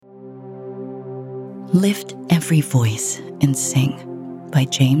Lift Every Voice and Sing by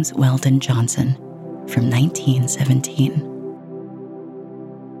James Weldon Johnson from 1917.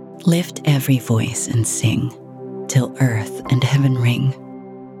 Lift every voice and sing till earth and heaven ring.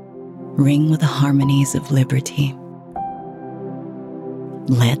 Ring with the harmonies of liberty.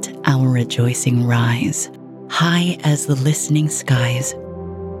 Let our rejoicing rise high as the listening skies.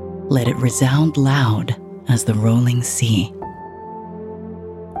 Let it resound loud as the rolling sea.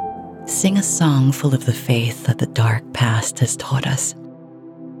 Sing a song full of the faith that the dark past has taught us.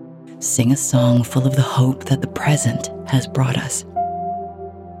 Sing a song full of the hope that the present has brought us.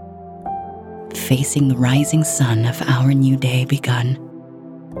 Facing the rising sun of our new day begun,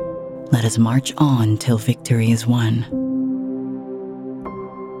 let us march on till victory is won.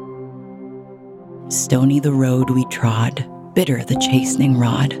 Stony the road we trod, bitter the chastening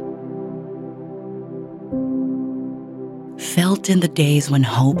rod. Felt in the days when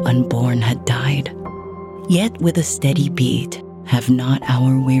hope unborn had died, yet with a steady beat have not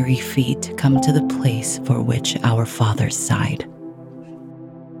our weary feet come to the place for which our fathers sighed.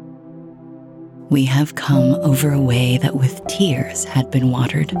 We have come over a way that with tears had been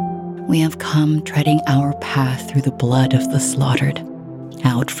watered. We have come treading our path through the blood of the slaughtered,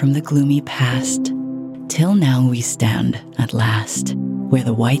 out from the gloomy past, till now we stand at last, where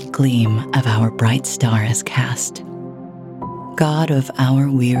the white gleam of our bright star is cast. God of our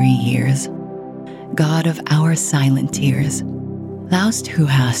weary years, God of our silent tears, Thou'st who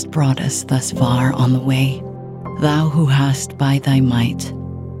hast brought us thus far on the way, Thou who hast by thy might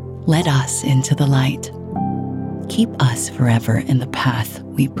led us into the light. Keep us forever in the path,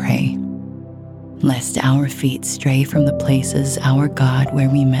 we pray, lest our feet stray from the places, our God, where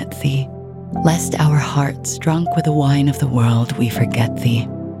we met thee, lest our hearts, drunk with the wine of the world, we forget thee.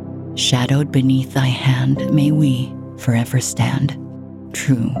 Shadowed beneath thy hand, may we forever stand,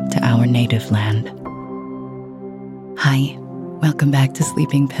 true to our native land. Hi, welcome back to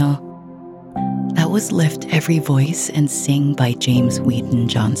Sleeping Pill. That was Lift Every Voice and Sing by James Weldon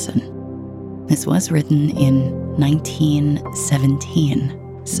Johnson. This was written in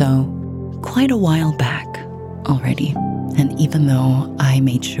 1917, so quite a while back already. And even though I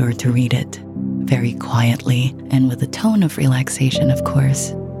made sure to read it very quietly and with a tone of relaxation, of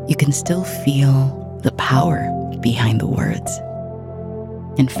course, you can still feel the power behind the words.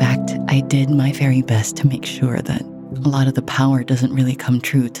 In fact, I did my very best to make sure that a lot of the power doesn't really come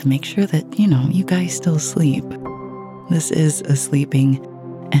true, to make sure that, you guys still sleep. This is a sleeping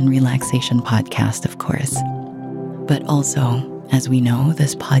and relaxation podcast, of course. But also, as we know,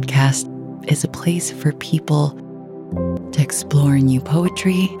 this podcast is a place for people to explore new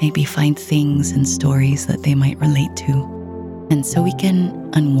poetry, maybe find things and stories that they might relate to. And so we can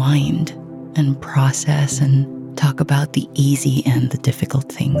unwind and process and talk about the easy and the difficult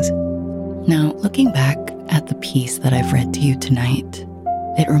things. Now, looking back at the piece that I've read to you tonight,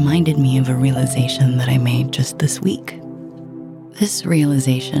 it reminded me of a realization that I made just this week. This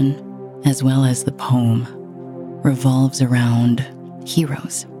realization, as well as the poem, revolves around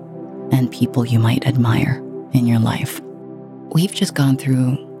heroes and people you might admire in your life. We've just gone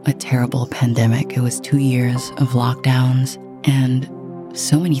through a terrible pandemic. It was 2 years of lockdowns, and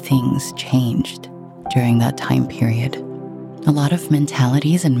so many things changed during that time period. A lot of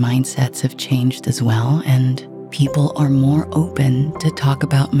mentalities and mindsets have changed as well, and people are more open to talk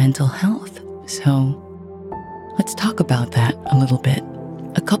about mental health. So let's talk about that a little bit.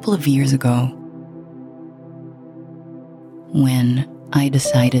 A couple of years ago, when I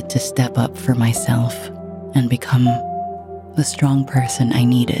decided to step up for myself and become the strong person I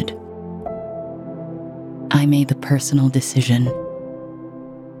needed, I made the personal decision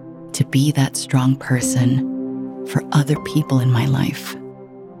to be that strong person for other people in my life.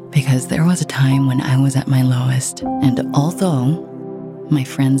 Because there was a time when I was at my lowest, and although my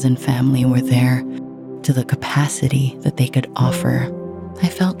friends and family were there to the capacity that they could offer, I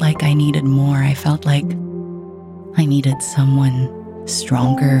felt like I needed more. I felt like I needed someone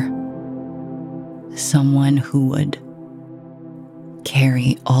stronger, someone who would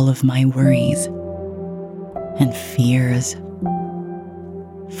carry all of my worries and fears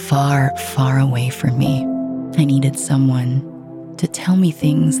far, far away from me. I needed someone to tell me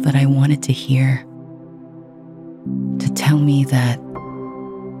things that I wanted to hear, to tell me that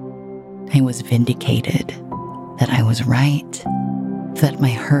I was vindicated, that I was right, that my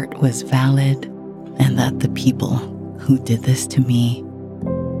hurt was valid, and that the people who did this to me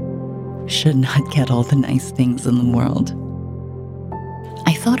should not get all the nice things in the world.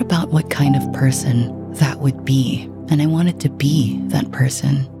 I thought about what kind of person that would be, and I wanted to be that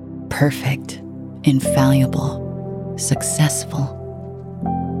person. Perfect, infallible, successful,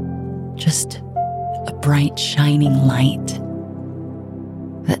 just a bright, shining light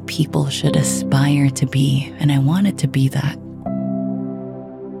that people should aspire to be, and I wanted to be that.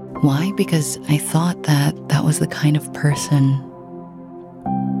 Why? Because I thought that that was the kind of person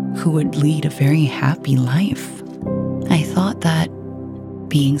who would lead a very happy life. I thought that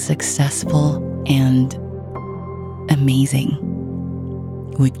being successful and amazing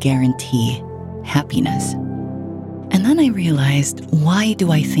would guarantee happiness. And then I realized, why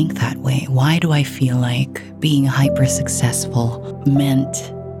do I think that way? Why do I feel like being hyper successful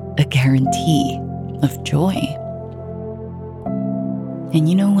meant a guarantee of joy? And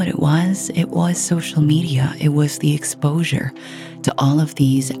you know what it was? It was social media. It was the exposure to all of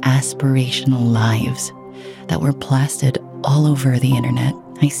these aspirational lives that were plastered all over the internet.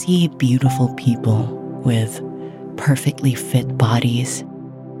 I see beautiful people with perfectly fit bodies,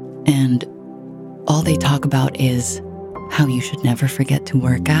 and all they talk about is how you should never forget to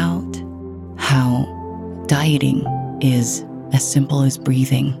work out, how dieting is as simple as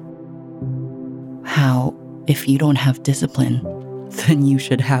breathing, how if you don't have discipline, then you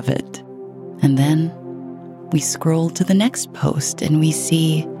should have it. And then we scroll to the next post and we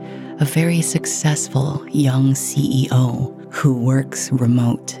see a very successful young CEO who works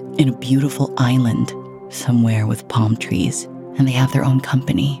remote in a beautiful island somewhere with palm trees. And they have their own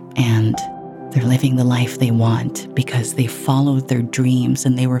company and they're living the life they want because they followed their dreams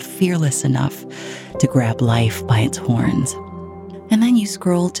and they were fearless enough to grab life by its horns. And then you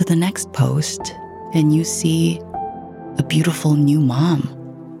scroll to the next post and you see a beautiful new mom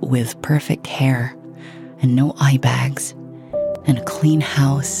with perfect hair and no eye bags and a clean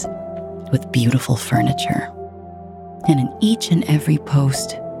house with beautiful furniture. And in each and every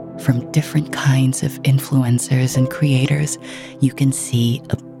post from different kinds of influencers and creators, you can see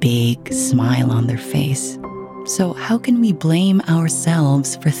a big smile on their face. So how can we blame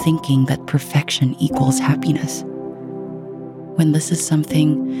ourselves for thinking that perfection equals happiness when this is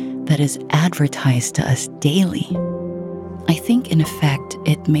something that is advertised to us daily? I think, in effect,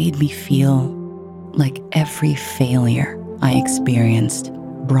 it made me feel like every failure I experienced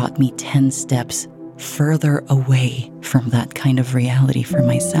brought me 10 steps further away from that kind of reality for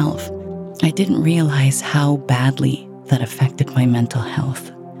myself. I didn't realize how badly that affected my mental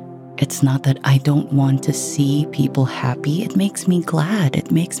health. It's not that I don't want to see people happy. It makes me glad.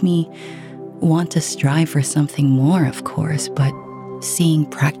 It makes me want to strive for something more, of course, but seeing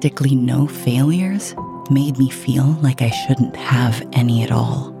practically no failures made me feel like I shouldn't have any at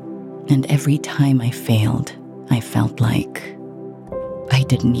all. And every time I failed, I felt like I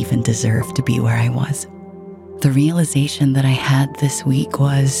didn't even deserve to be where I was. The realization that I had this week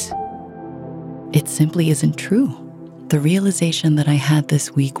was, it simply isn't true. The realization that I had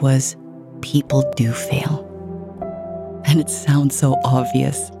this week was, people do fail. And it sounds so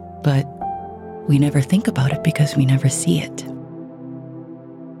obvious, but we never think about it because we never see it.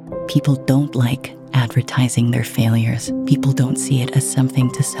 People don't like advertising their failures. People don't see it as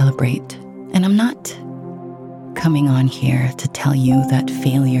something to celebrate. And I'm not coming on here to tell you that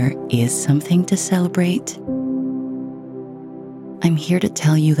failure is something to celebrate. I'm here to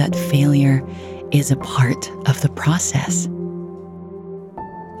tell you that failure is a part of the process.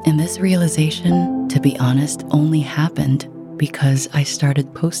 And this realization, to be honest, only happened because I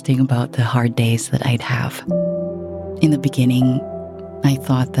started posting about the hard days that I'd have. In the beginning, I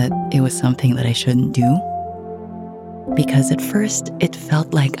thought that it was something that I shouldn't do, because at first it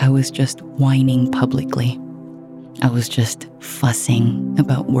felt like I was just whining publicly. I was just fussing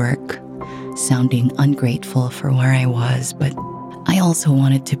about work, sounding ungrateful for where I was, but I also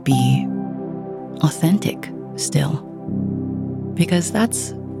wanted to be authentic still, because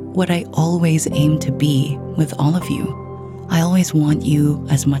that's what I always aim to be with all of you. I always want you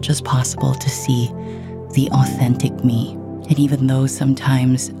as much as possible to see the authentic me. And even though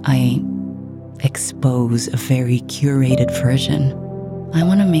sometimes I expose a very curated version, I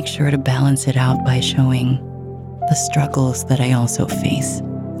want to make sure to balance it out by showing the struggles that I also face.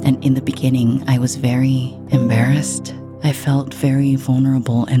 And in the beginning, I was very embarrassed. I felt very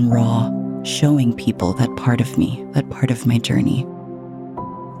vulnerable and raw, showing people that part of me, that part of my journey.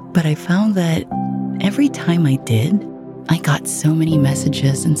 But I found that every time I did, I got so many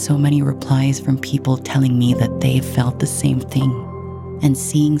messages and so many replies from people telling me that they felt the same thing. And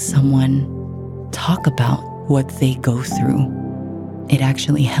seeing someone talk about what they go through, it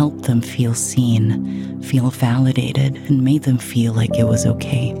actually helped them feel seen, feel validated, and made them feel like it was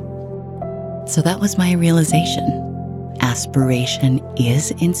okay. So that was my realization. Aspiration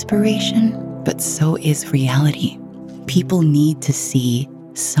is inspiration, but so is reality. People need to see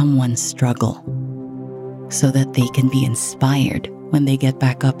someone struggle so that they can be inspired when they get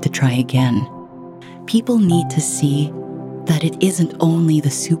back up to try again. People need to see that it isn't only the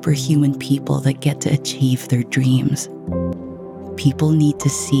superhuman people that get to achieve their dreams. People need to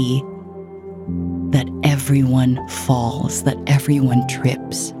see that everyone falls, that everyone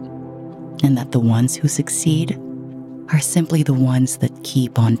trips, and that the ones who succeed are simply the ones that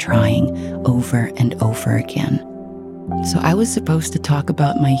keep on trying over and over again. So I was supposed to talk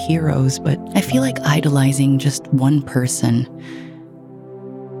about my heroes, but I feel like idolizing just one person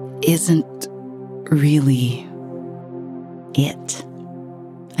isn't really it.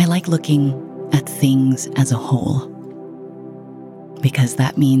 I like looking at things as a whole, because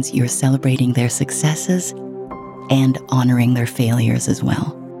that means you're celebrating their successes and honoring their failures as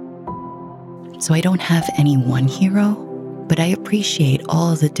well. So I don't have any one hero, but I appreciate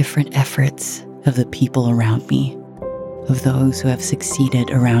all the different efforts of the people around me, of those who have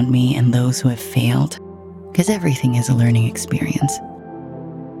succeeded around me and those who have failed, because everything is a learning experience.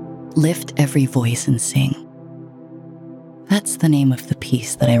 Lift every voice and sing. That's the name of the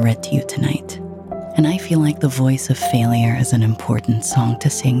piece that I read to you tonight. And I feel like the voice of failure is an important song to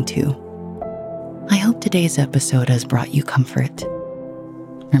sing too. I hope today's episode has brought you comfort.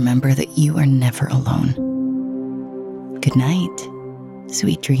 Remember that you are never alone. Good night.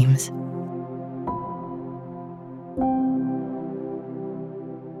 Sweet dreams.